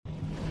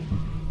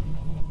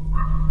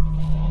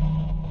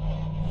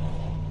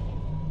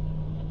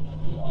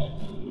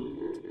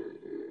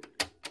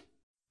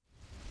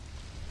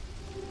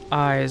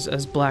eyes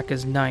as black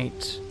as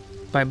night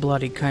by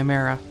bloody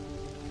chimera.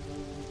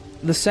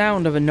 The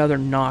sound of another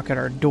knock at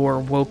our door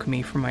woke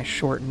me from my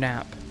short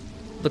nap.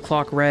 The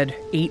clock read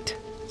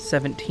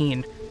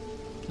 8:17.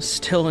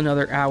 Still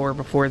another hour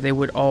before they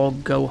would all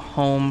go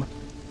home.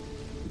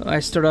 I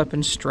stood up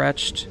and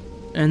stretched,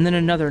 and then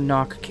another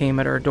knock came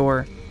at our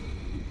door.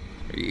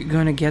 "Are you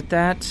gonna get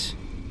that?"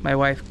 My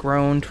wife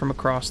groaned from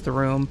across the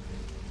room.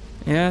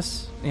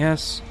 Yes.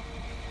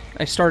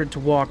 I started to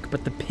walk,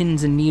 but the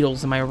pins and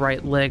needles in my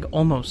right leg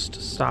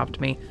almost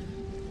stopped me.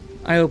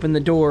 I opened the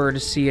door to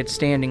see it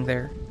standing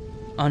there,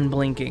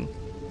 unblinking.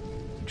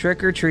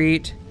 "Trick or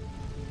treat."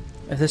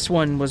 This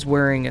one was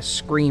wearing a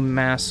scream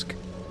mask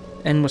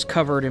and was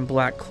covered in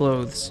black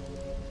clothes.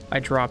 I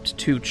dropped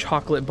 2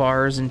 chocolate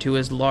bars into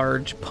his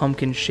large,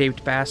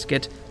 pumpkin-shaped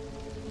basket.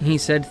 He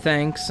said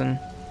thanks and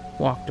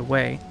walked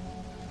away.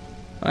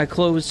 I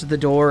closed the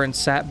door and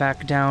sat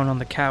back down on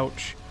the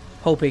couch,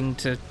 hoping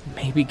to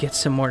maybe get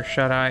some more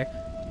shut-eye.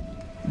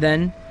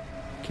 Then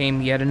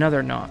came yet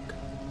another knock.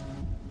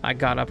 I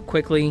got up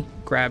quickly,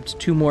 grabbed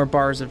 2 more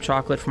bars of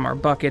chocolate from our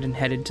bucket, and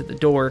headed to the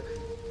door.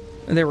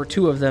 There were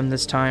 2 of them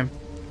this time.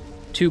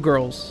 2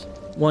 girls,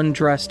 one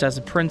dressed as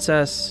a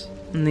princess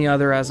and the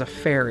other as a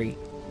fairy.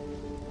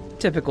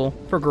 Typical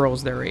for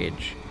girls their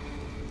age.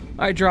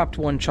 I dropped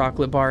 1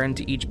 chocolate bar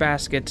into each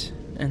basket,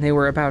 and they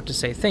were about to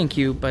say thank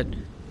you, but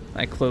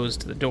I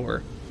closed the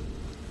door.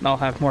 I'll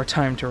have more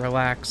time to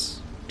relax.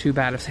 Too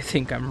bad if they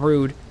think I'm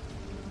rude.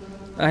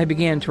 I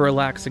began to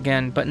relax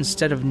again, but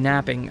instead of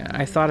napping,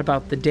 I thought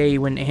about the day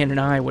when Anne and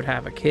I would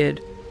have a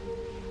kid.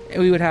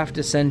 We would have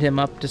to send him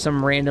up to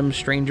some random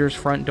stranger's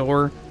front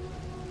door.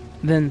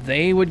 Then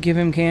they would give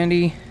him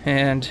candy,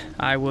 and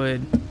I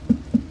would...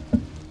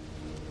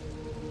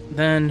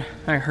 Then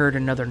I heard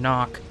another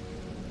knock.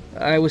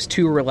 I was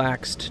too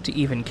relaxed to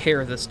even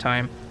care this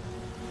time.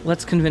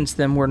 Let's convince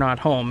them we're not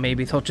home,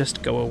 maybe they'll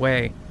just go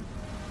away.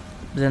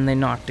 Then they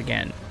knocked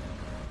again.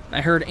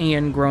 I heard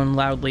Anne groan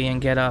loudly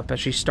and get up as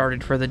she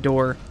started for the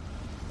door.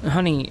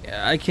 "Honey,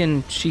 I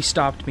can..." She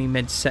stopped me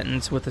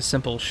mid-sentence with a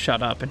simple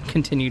 "shut up" and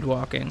continued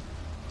walking.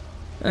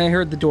 I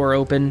heard the door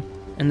open,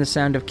 and the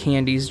sound of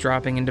candies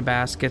dropping into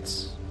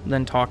baskets,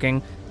 then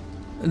talking.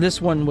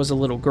 This one was a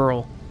little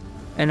girl,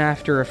 and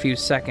after a few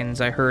seconds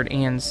I heard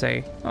Anne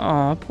say,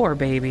 "Aw, poor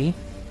baby."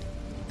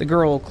 The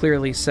girl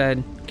clearly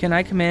said, "Can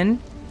I come in?"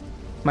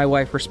 My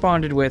wife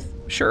responded with,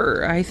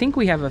 "Sure, I think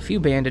we have a few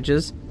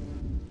bandages."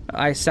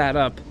 I sat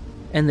up,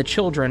 and the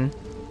children,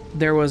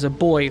 there was a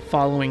boy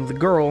following the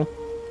girl,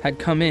 had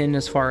come in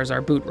as far as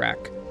our boot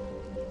rack.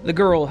 The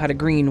girl had a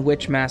green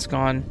witch mask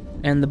on,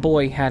 and the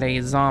boy had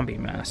a zombie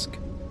mask.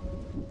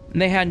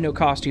 They had no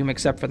costume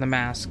except for the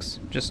masks,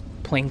 just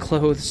plain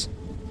clothes.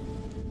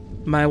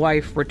 My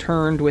wife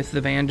returned with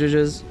the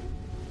bandages,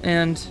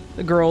 and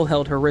the girl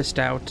held her wrist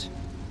out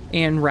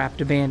and wrapped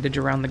a bandage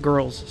around the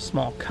girl's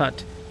small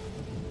cut.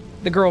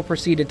 The girl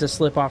proceeded to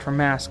slip off her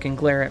mask and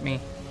glare at me.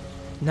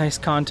 "Nice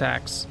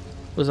contacts,"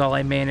 was all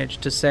I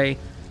managed to say.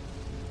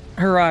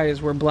 Her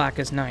eyes were black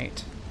as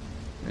night,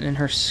 and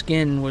her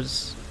skin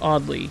was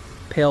oddly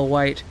pale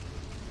white.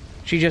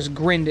 She just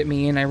grinned at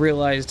me, and I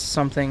realized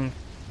something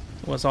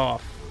was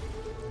off.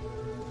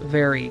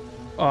 Very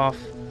off.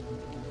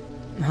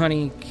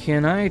 "Honey,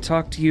 can I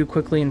talk to you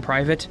quickly in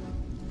private?"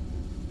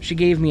 She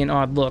gave me an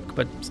odd look,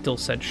 but still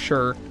said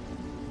sure.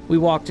 We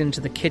walked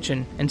into the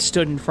kitchen and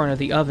stood in front of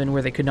the oven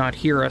where they could not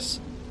hear us.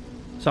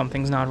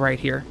 Something's not right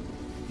here.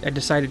 I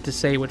decided to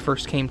say what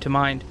first came to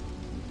mind.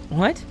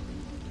 "What?"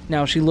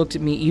 Now she looked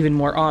at me even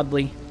more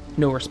oddly.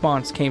 No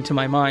response came to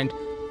my mind.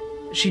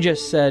 She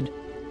just said,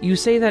 "You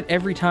say that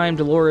every time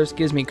Dolores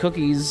gives me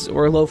cookies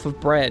or a loaf of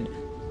bread.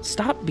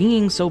 Stop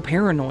being so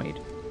paranoid."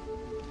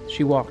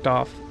 She walked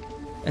off,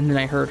 and then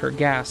I heard her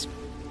gasp.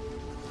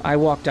 I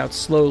walked out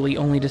slowly,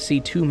 only to see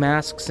 2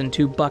 masks and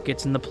 2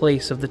 buckets in the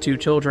place of the 2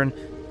 children.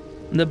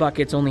 The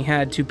buckets only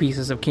had 2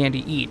 pieces of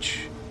candy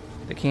each,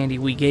 the candy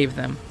we gave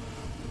them.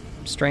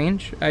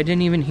 Strange, I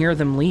didn't even hear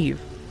them leave.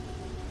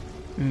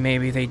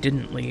 Maybe they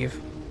didn't leave.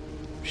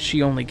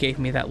 She only gave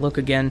me that look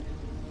again.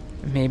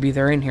 Maybe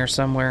they're in here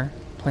somewhere,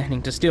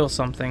 planning to steal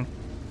something.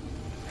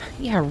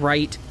 Yeah,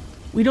 right.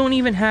 We don't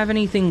even have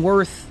anything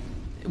worth...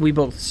 We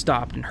both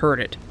stopped and heard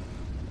it.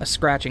 A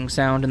scratching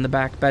sound in the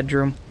back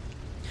bedroom.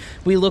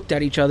 We looked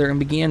at each other and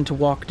began to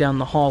walk down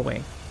the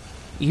hallway.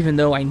 Even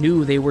though I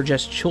knew they were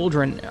just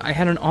children, I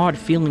had an odd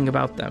feeling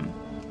about them.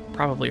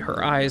 Probably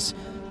her eyes.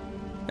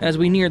 As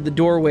we neared the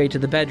doorway to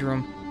the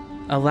bedroom,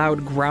 a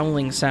loud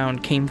growling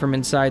sound came from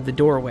inside the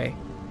doorway.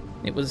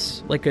 It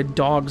was like a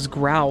dog's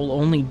growl,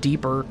 only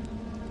deeper.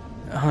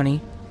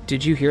 "Honey,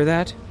 did you hear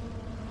that?"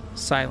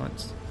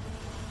 Silence.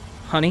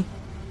 "Honey?"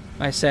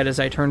 I said as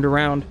I turned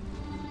around.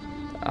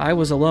 I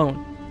was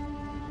alone.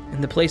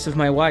 In the place of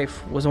my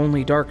wife was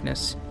only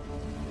darkness.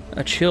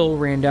 A chill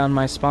ran down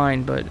my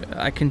spine, but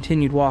I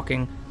continued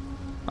walking.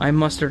 I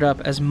mustered up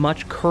as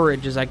much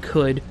courage as I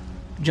could,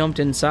 jumped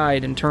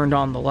inside, and turned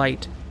on the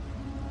light.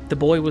 The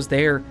boy was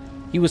there.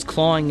 He was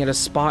clawing at a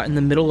spot in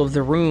the middle of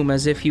the room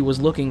as if he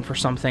was looking for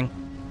something.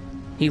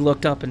 He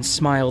looked up and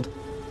smiled.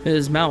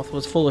 His mouth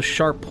was full of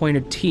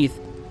sharp-pointed teeth.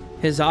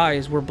 His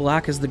eyes were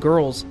black as the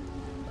girl's.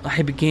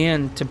 I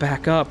began to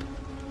back up.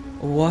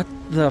 "What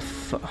the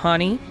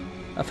honey?"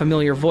 A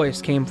familiar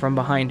voice came from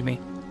behind me.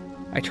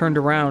 I turned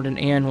around and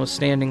Anne was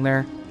standing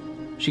there.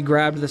 She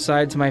grabbed the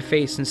sides of my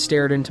face and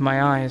stared into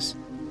my eyes.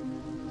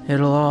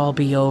 "It'll all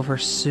be over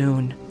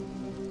soon,"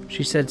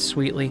 she said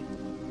sweetly,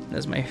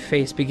 as my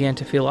face began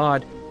to feel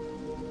odd.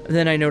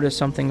 Then I noticed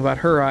something about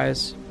her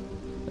eyes.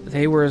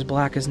 They were as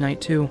black as night,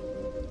 too.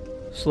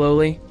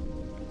 Slowly,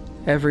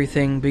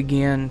 everything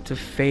began to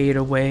fade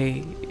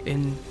away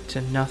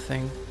into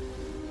nothing.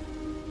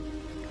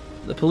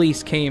 The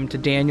police came to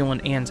Daniel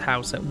and Anne's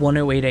house at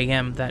 1:08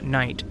 a.m. that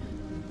night,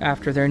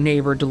 after their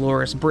neighbor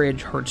Dolores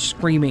Bridge heard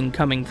screaming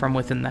coming from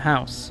within the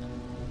house.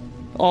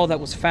 All that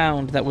was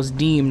found that was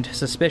deemed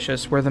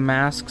suspicious were the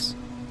masks,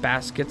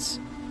 baskets,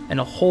 and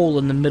a hole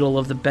in the middle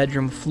of the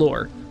bedroom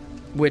floor,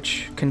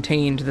 which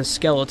contained the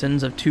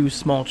skeletons of 2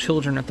 small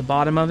children at the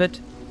bottom of it,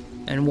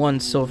 and 1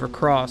 silver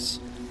cross.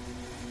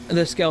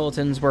 The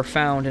skeletons were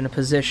found in a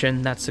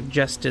position that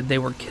suggested they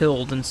were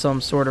killed in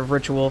some sort of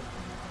ritual.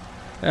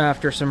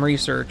 After some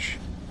research,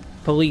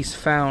 police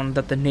found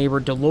that the neighbor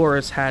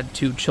Dolores had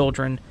 2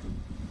 children,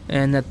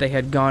 and that they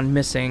had gone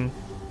missing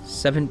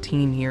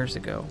 17 years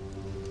ago.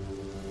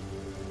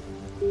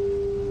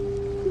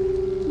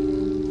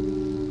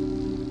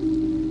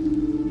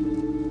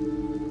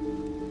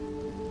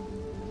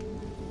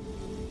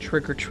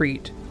 Trick or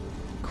Treat,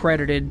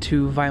 credited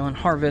to Violent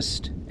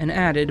Harvest and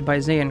added by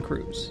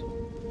Xancruz.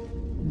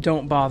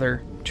 Don't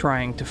bother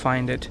trying to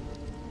find it.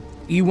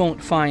 You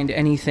won't find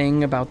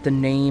anything about the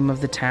name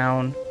of the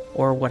town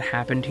or what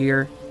happened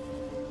here.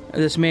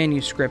 This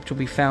manuscript will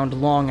be found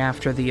long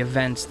after the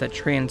events that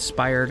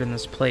transpired in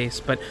this place,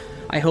 but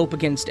I hope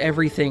against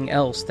everything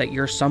else that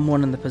you're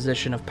someone in the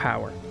position of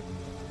power.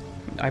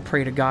 I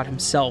pray to God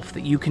himself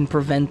that you can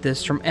prevent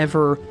this from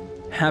ever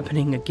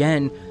happening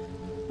again,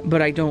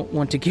 but I don't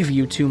want to give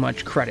you too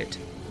much credit.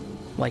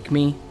 Like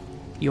me,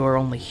 you are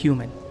only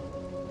human.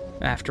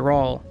 After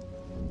all,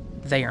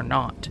 they are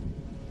not.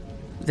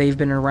 They've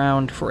been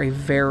around for a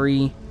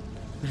very,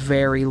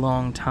 very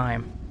long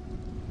time.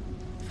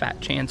 Fat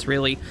chance,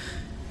 really.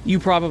 You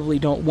probably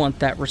don't want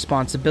that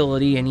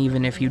responsibility, and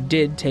even if you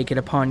did take it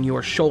upon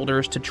your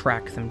shoulders to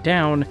track them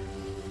down,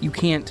 you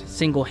can't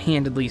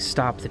single-handedly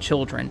stop the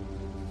children.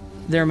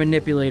 Their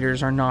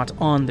manipulators are not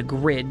on the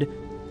grid.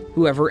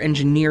 Whoever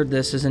engineered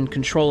this is in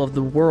control of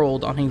the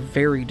world on a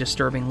very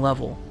disturbing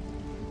level.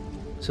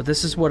 So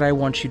this is what I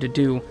want you to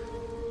do.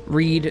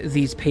 Read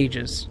these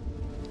pages,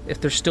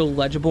 if they're still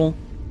legible,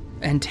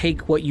 and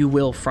take what you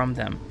will from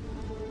them.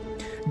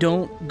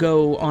 Don't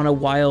go on a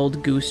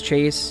wild goose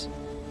chase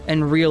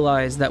and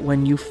realize that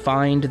when you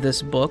find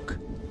this book,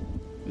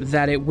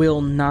 that it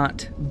will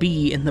not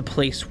be in the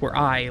place where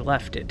I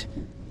left it.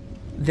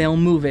 They'll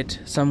move it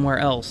somewhere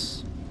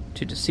else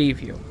to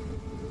deceive you.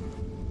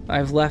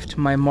 I've left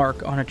my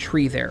mark on a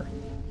tree there.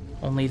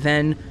 Only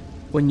then,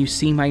 when you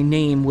see my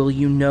name, will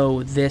you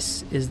know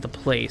this is the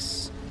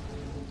place.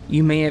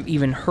 You may have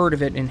even heard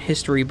of it in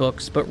history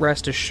books, but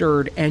rest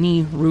assured,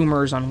 any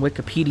rumors on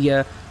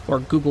Wikipedia or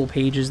Google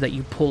pages that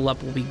you pull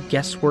up will be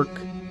guesswork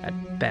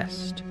at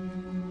best.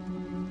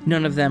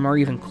 None of them are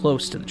even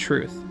close to the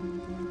truth.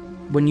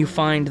 When you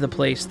find the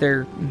place,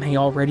 there may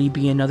already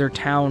be another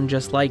town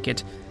just like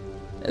it.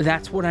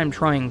 That's what I'm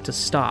trying to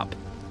stop.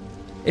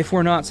 If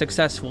we're not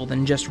successful,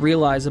 then just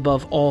realize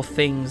above all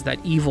things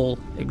that evil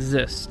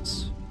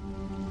exists.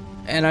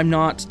 And I'm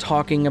not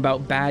talking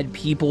about bad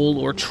people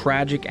or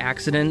tragic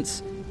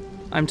accidents.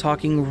 I'm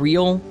talking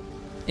real,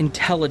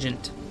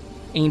 intelligent,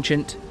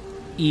 ancient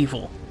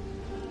evil.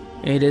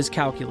 It is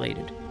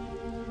calculated.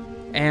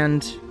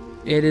 And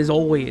it is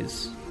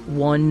always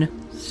one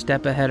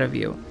step ahead of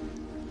you.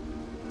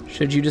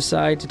 Should you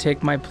decide to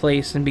take my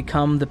place and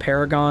become the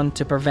paragon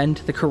to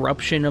prevent the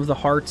corruption of the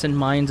hearts and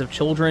minds of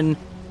children,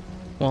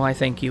 well, I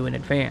thank you in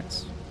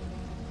advance.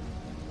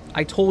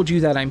 I told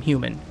you that I'm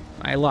human.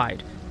 I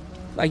lied.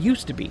 I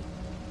used to be,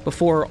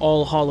 before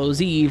All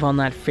Hallows' Eve on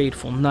that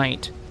fateful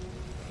night.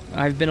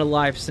 I've been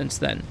alive since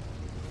then,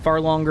 far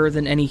longer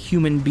than any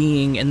human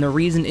being, and the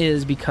reason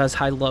is because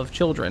I love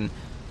children.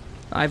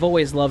 I've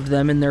always loved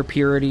them in their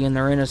purity and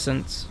their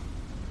innocence.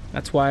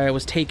 That's why I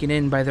was taken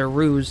in by their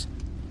ruse.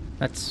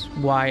 That's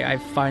why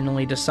I've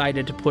finally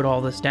decided to put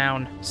all this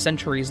down,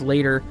 centuries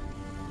later.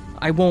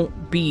 I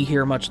won't be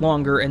here much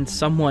longer, and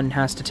someone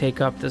has to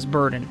take up this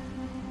burden.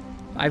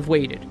 I've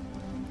waited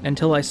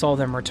until I saw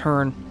them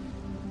return.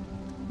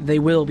 They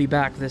will be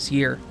back this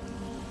year.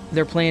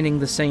 They're planning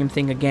the same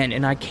thing again,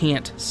 and I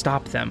can't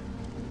stop them.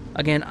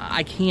 Again,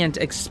 I can't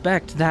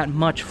expect that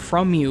much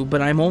from you,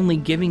 but I'm only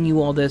giving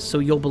you all this so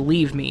you'll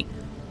believe me.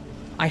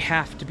 I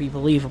have to be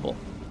believable.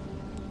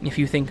 If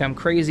you think I'm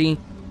crazy,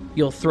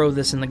 you'll throw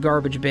this in the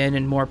garbage bin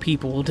and more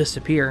people will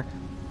disappear.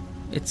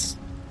 It's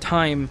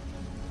time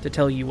to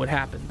tell you what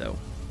happened, though.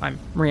 I'm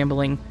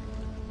rambling.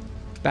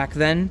 Back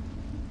then,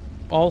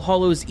 All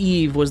Hallows'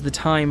 Eve was the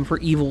time for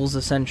evil's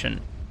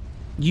ascension.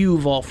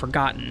 You've all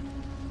forgotten.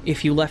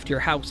 If you left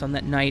your house on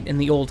that night in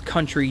the old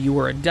country, you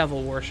were a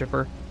devil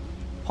worshipper.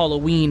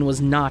 Halloween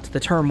was not the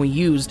term we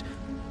used.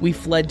 We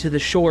fled to the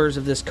shores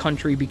of this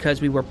country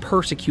because we were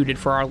persecuted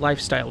for our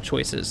lifestyle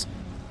choices.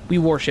 We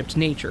worshipped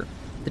nature,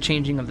 the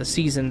changing of the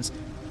seasons,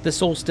 the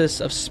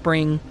solstice of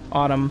spring,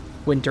 autumn,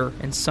 winter,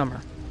 and summer.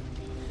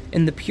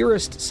 In the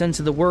purest sense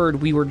of the word,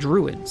 we were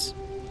druids.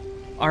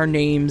 Our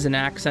names and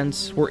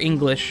accents were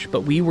English,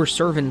 but we were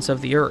servants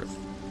of the earth.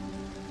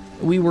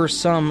 We were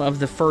some of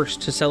the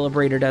first to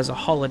celebrate it as a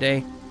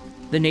holiday.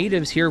 The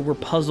natives here were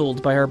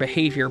puzzled by our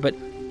behavior, but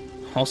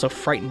also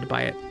frightened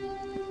by it,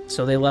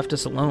 so they left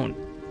us alone.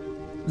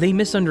 They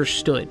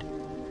misunderstood.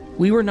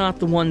 We were not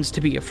the ones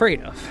to be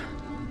afraid of.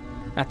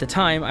 At the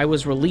time, I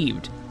was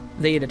relieved.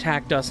 They had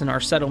attacked us in our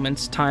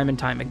settlements time and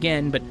time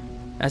again, but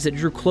as it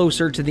drew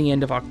closer to the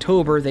end of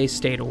October, they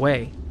stayed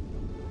away.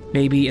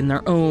 Maybe in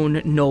their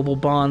own noble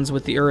bonds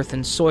with the earth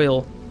and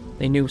soil,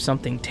 they knew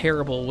something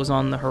terrible was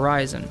on the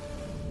horizon.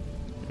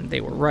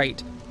 They were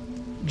right.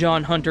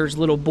 John Hunter's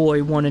little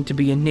boy wanted to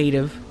be a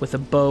native, with a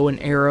bow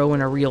and arrow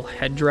and a real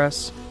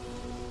headdress.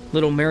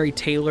 Little Mary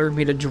Taylor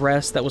made a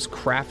dress that was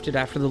crafted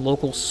after the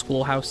local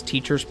schoolhouse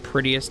teacher's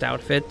prettiest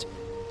outfit.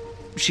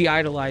 She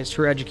idolized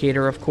her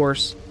educator, of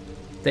course.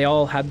 They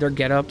all had their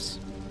get-ups.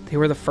 They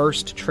were the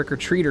first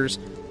trick-or-treaters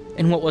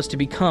in what was to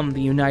become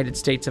the United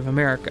States of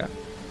America,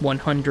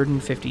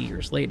 150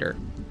 years later.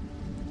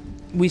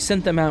 We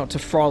sent them out to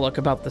frolic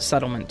about the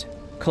settlement,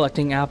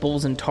 collecting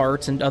apples and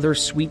tarts and other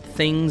sweet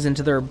things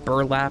into their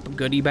burlap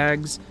goodie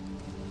bags.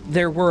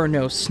 There were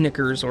no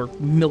Snickers or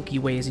Milky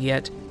Ways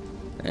yet,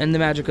 and the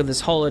magic of this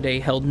holiday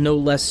held no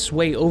less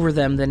sway over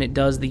them than it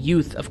does the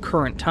youth of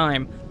current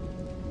time.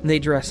 They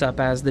dress up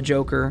as the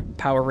Joker,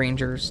 Power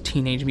Rangers,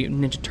 Teenage Mutant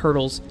Ninja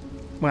Turtles.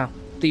 Well,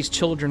 these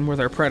children were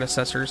their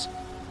predecessors.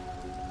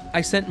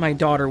 I sent my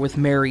daughter with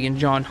Mary and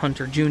John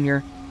Hunter Jr.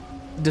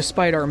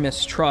 Despite our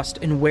mistrust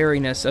and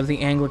wariness of the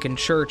Anglican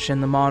Church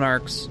and the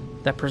monarchs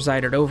that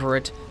presided over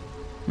it,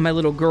 my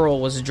little girl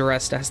was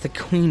dressed as the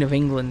Queen of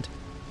England.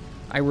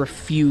 I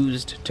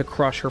refused to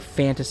crush her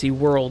fantasy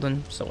world,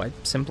 and so I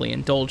simply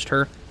indulged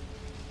her.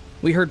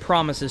 We heard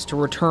promises to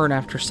return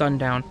after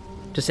sundown,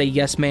 to say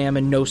yes ma'am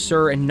and no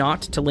sir, and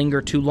not to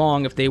linger too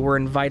long if they were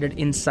invited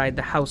inside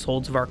the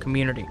households of our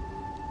community.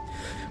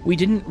 We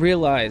didn't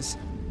realize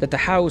that the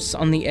house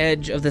on the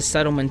edge of the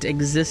settlement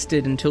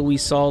existed until we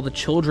saw the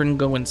children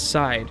go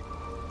inside.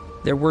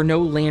 There were no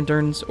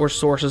lanterns or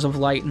sources of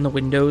light in the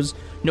windows,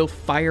 no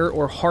fire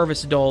or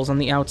harvest dolls on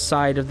the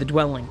outside of the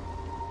dwelling.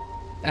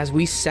 As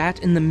we sat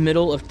in the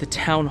middle of the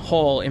town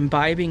hall,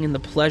 imbibing in the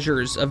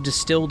pleasures of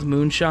distilled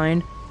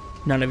moonshine,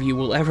 none of you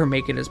will ever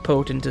make it as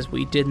potent as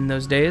we did in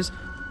those days,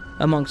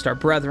 amongst our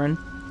brethren,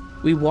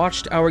 we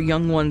watched our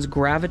young ones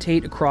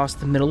gravitate across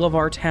the middle of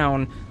our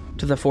town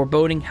to the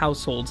foreboding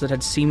households that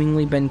had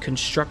seemingly been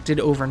constructed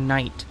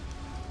overnight.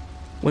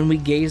 When we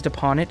gazed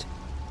upon it,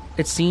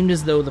 it seemed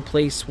as though the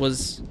place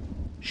was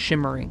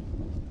shimmering.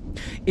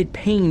 It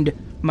pained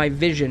my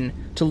vision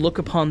to look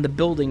upon the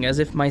building as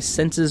if my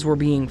senses were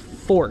being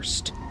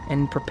forced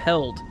and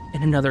propelled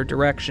in another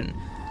direction.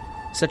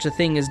 Such a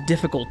thing is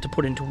difficult to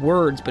put into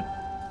words, but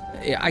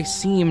I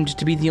seemed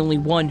to be the only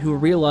one who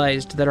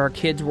realized that our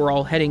kids were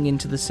all heading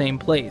into the same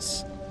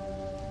place.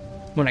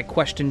 When I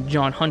questioned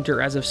John Hunter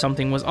as if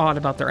something was odd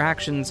about their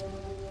actions,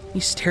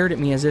 he stared at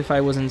me as if I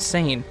was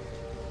insane.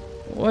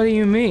 "What do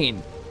you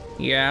mean?"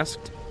 he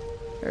asked.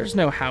 "There's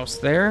no house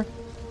there.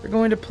 They're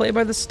going to play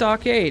by the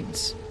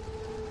stockades."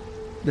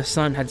 The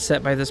sun had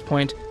set by this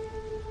point,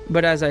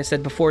 but as I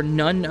said before,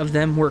 none of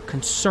them were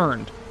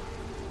concerned.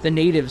 The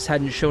natives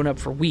hadn't shown up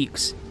for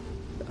weeks.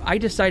 I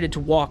decided to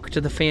walk to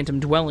the phantom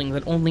dwelling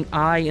that only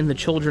I and the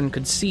children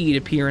could see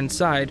to peer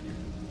inside,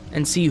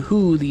 and see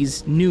who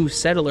these new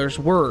settlers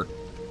were,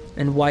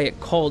 and why it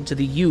called to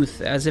the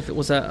youth as if it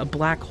was a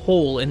black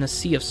hole in a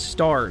sea of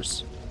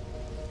stars.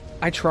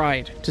 I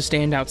tried to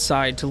stand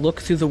outside to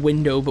look through the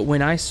window, but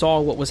when I saw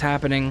what was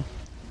happening,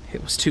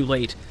 it was too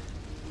late.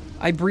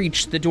 I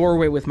breached the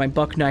doorway with my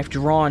buck knife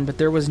drawn, but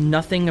there was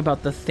nothing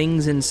about the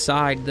things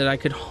inside that I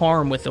could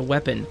harm with a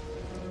weapon.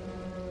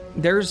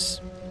 There's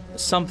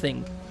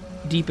something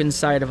deep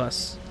inside of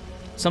us,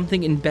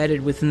 something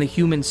embedded within the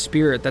human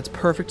spirit that's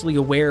perfectly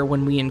aware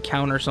when we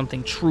encounter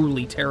something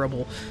truly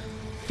terrible.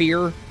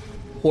 Fear,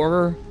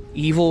 horror,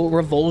 evil,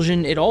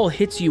 revulsion, it all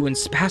hits you in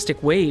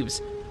spastic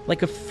waves,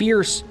 like a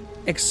fierce,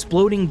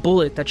 exploding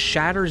bullet that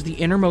shatters the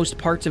innermost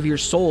parts of your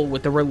soul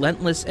with a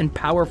relentless and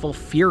powerful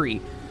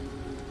fury.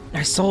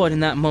 I saw it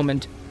in that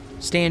moment,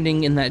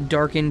 standing in that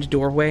darkened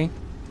doorway.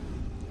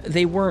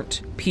 They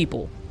weren't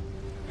people,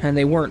 and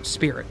they weren't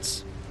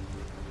spirits.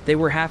 They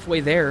were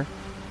halfway there,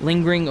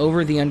 lingering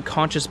over the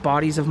unconscious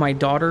bodies of my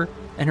daughter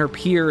and her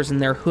peers in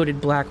their hooded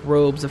black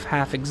robes of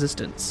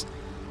half-existence.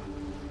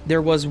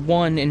 There was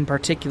one in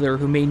particular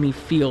who made me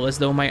feel as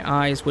though my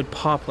eyes would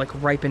pop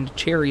like ripened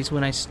cherries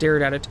when I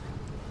stared at it.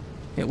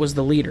 It was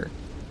the leader,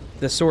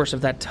 the source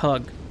of that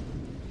tug,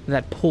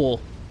 that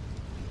pull,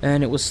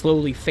 and it was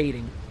slowly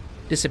fading,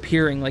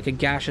 disappearing like a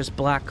gaseous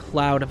black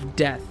cloud of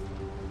death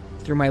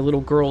through my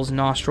little girl's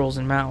nostrils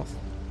and mouth.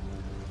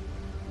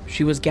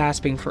 She was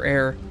gasping for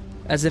air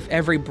as if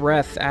every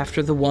breath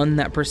after the one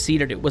that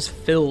preceded it was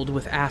filled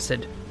with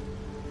acid,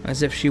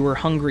 as if she were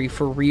hungry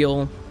for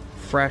real,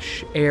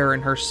 fresh air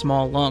in her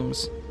small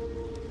lungs.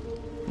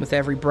 With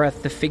every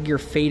breath, the figure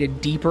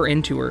faded deeper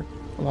into her,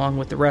 along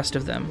with the rest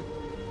of them.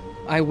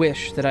 I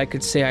wish that I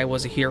could say I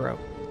was a hero,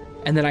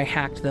 and that I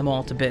hacked them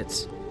all to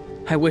bits.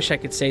 I wish I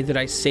could say that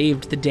I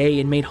saved the day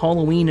and made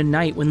Halloween a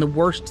night when the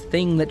worst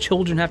thing that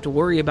children have to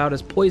worry about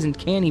is poisoned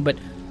candy, but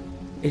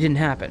it didn't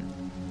happen.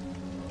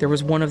 There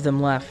was one of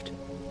them left,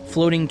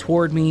 floating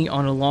toward me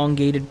on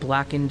elongated,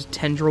 blackened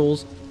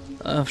tendrils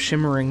of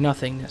shimmering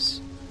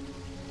nothingness.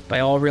 By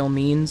all real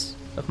means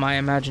of my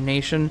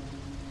imagination,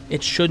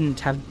 it shouldn't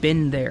have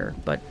been there,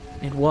 but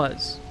it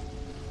was.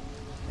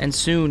 And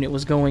soon it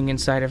was going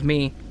inside of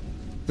me.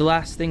 The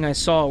last thing I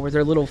saw were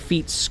their little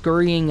feet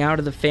scurrying out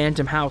of the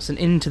phantom house and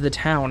into the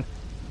town.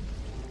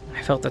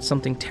 I felt that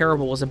something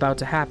terrible was about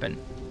to happen.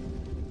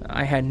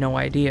 I had no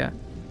idea.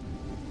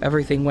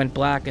 Everything went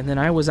black, and then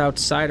I was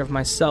outside of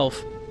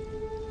myself.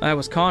 I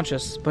was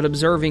conscious, but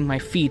observing my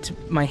feet,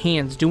 my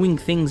hands, doing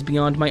things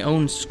beyond my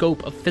own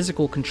scope of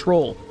physical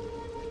control.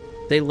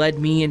 They led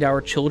me and our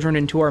children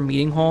into our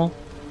meeting hall,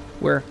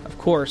 where, of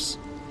course,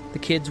 the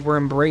kids were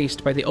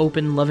embraced by the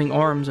open, loving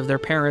arms of their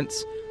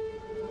parents.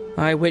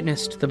 I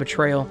witnessed the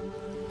betrayal,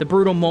 the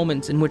brutal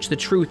moments in which the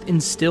truth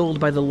instilled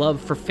by the love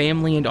for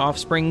family and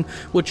offspring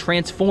would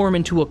transform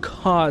into a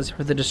cause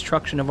for the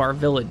destruction of our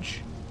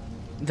village.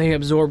 They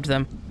absorbed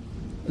them.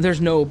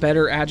 There's no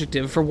better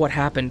adjective for what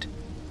happened.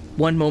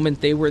 One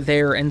moment they were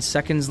there, and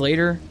seconds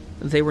later,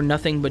 they were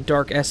nothing but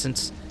dark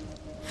essence,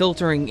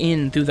 filtering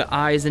in through the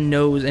eyes and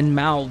nose and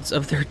mouths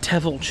of their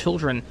devil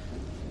children.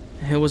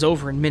 It was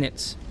over in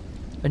minutes.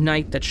 A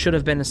night that should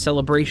have been a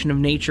celebration of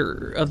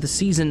nature, of the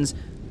seasons,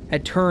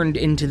 had turned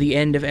into the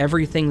end of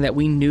everything that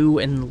we knew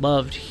and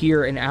loved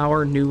here in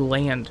our new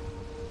land.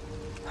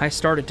 I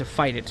started to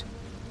fight it.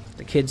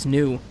 The kids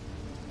knew.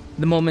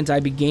 The moment I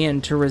began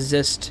to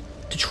resist,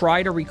 to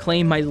try to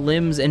reclaim my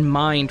limbs and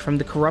mind from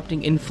the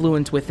corrupting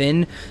influence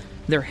within,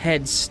 their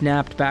heads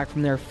snapped back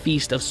from their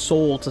feast of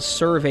soul to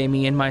survey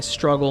me in my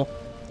struggle.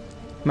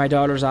 My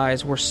daughter's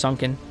eyes were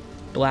sunken,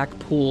 black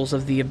pools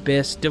of the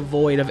abyss,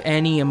 devoid of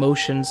any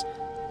emotions,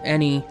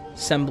 any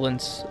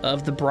semblance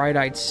of the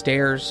bright-eyed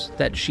stares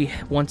that she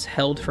once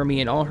held for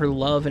me in all her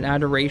love and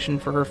adoration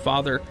for her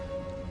father.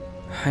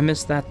 I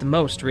missed that the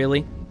most,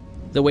 really.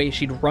 The way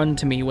she'd run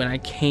to me when I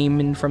came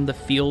in from the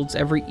fields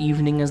every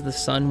evening as the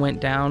sun went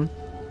down.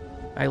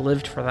 I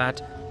lived for that.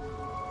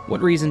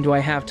 What reason do I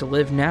have to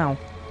live now,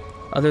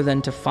 other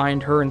than to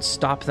find her and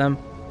stop them?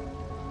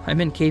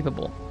 I'm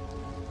incapable.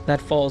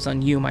 That falls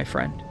on you, my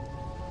friend.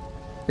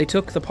 They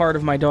took the part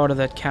of my daughter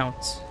that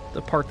counts,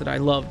 the part that I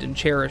loved and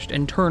cherished,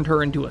 and turned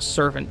her into a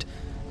servant.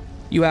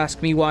 You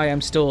ask me why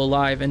I'm still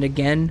alive, and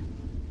again,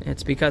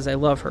 it's because I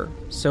love her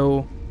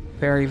so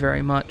very,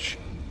 very much.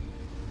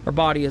 Her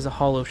body is a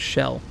hollow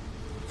shell,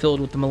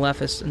 filled with the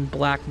maleficent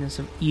blackness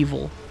of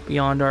evil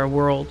beyond our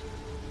world.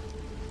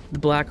 The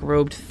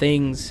black-robed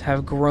things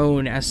have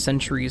grown as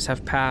centuries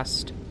have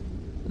passed.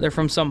 They're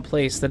from some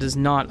place that is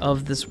not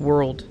of this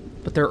world,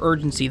 but their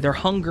urgency, their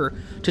hunger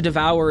to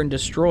devour and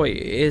destroy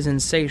is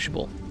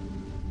insatiable.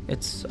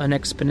 It's an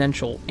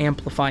exponential,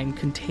 amplifying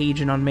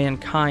contagion on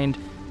mankind,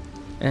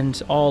 and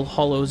All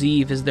Hallows'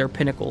 Eve is their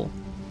pinnacle,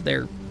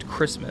 their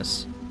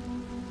Christmas.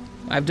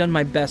 I've done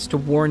my best to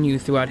warn you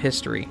throughout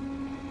history,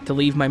 to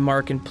leave my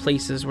mark in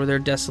places where their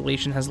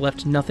desolation has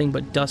left nothing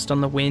but dust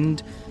on the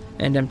wind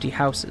and empty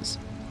houses.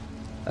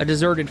 A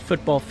deserted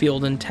football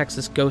field in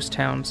Texas ghost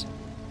towns,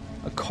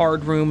 a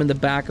card room in the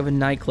back of a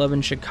nightclub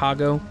in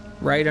Chicago,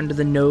 right under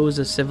the nose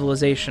of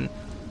civilization,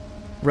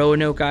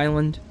 Roanoke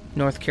Island,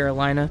 North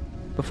Carolina,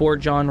 before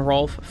John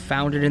Rolfe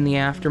found it in the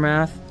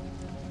aftermath.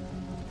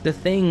 The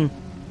thing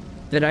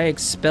that I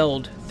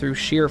expelled through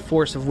sheer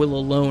force of will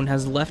alone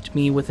has left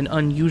me with an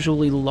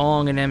unusually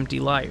long and empty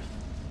life,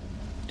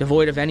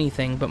 devoid of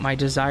anything but my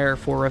desire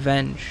for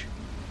revenge.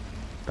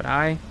 But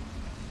I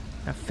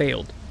have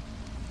failed.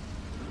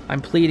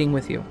 I'm pleading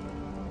with you.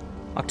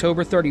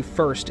 October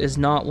 31st is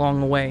not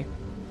long away.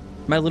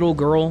 My little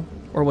girl,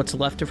 or what's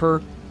left of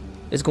her,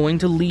 is going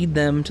to lead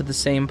them to the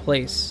same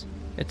place.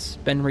 It's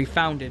been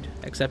refounded,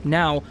 except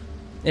now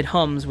it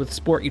hums with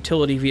sport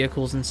utility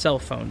vehicles and cell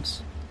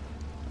phones.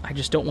 I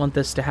just don't want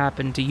this to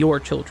happen to your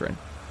children.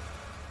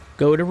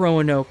 Go to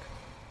Roanoke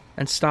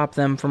and stop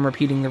them from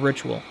repeating the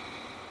ritual.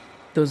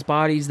 Those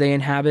bodies they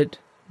inhabit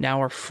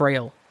now are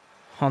frail,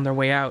 on their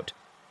way out.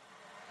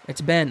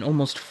 It's been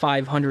almost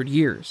 500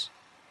 years.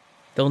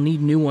 They'll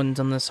need new ones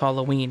on this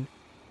Halloween.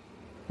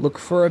 Look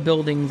for a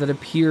building that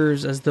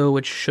appears as though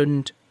it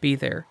shouldn't be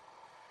there.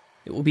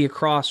 It will be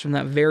across from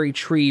that very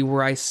tree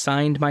where I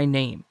signed my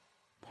name,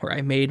 where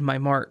I made my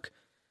mark.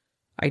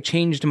 I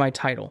changed my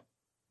title,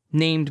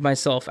 named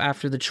myself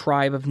after the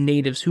tribe of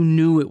natives who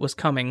knew it was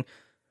coming,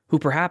 who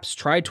perhaps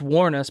tried to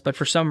warn us, but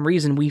for some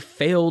reason we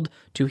failed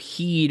to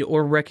heed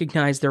or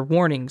recognize their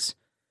warnings.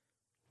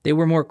 They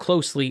were more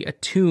closely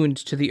attuned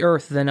to the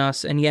earth than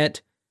us, and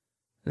yet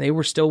they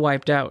were still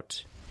wiped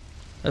out.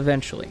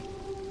 Eventually.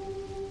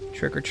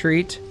 Trick or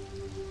treat?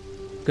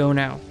 Go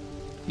now.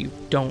 You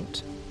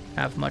don't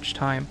have much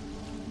time.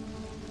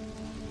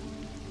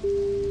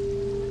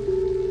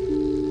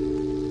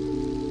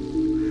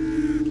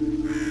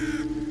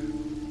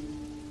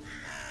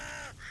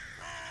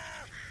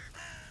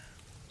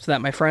 So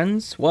that, my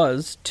friends,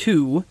 was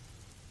 2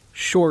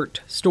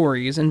 short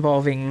stories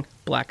involving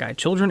black-eyed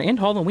children and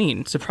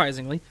Halloween,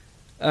 surprisingly.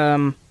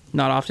 Not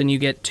often you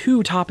get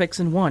 2 topics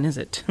in one, is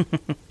it?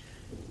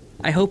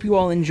 I hope you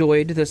all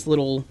enjoyed this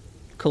little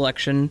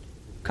collection.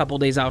 A couple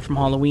days out from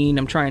Halloween,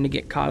 I'm trying to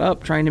get caught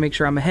up, trying to make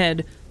sure I'm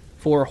ahead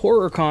for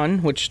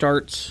HorrorCon, which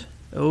starts,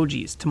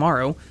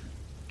 tomorrow.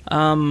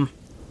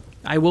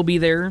 I will be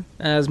there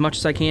as much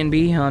as I can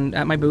be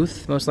at my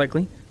booth, most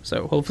likely.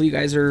 So hopefully you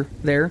guys are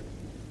there.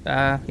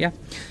 Yeah.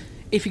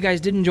 If you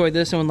guys did enjoy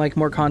this and would like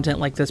more content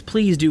like this,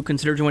 please do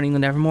consider joining the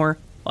Nevermore.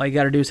 All you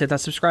gotta do is hit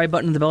that subscribe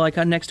button and the bell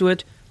icon next to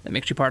it. That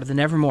makes you part of the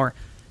Nevermore.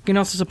 You can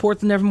also support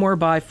the Nevermore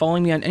by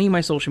following me on any of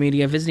my social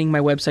media, visiting my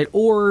website,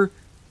 or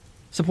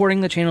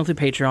supporting the channel through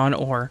Patreon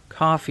or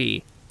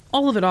Ko-fi.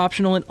 All of it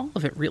optional and all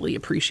of it really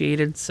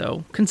appreciated,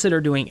 so consider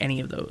doing any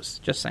of those.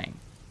 Just saying.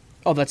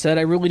 All that said,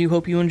 I really do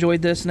hope you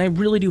enjoyed this, and I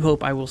really do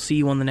hope I will see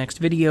you on the next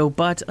video,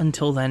 but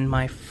until then,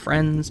 my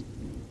friends,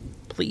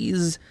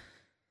 please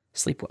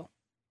sleep well.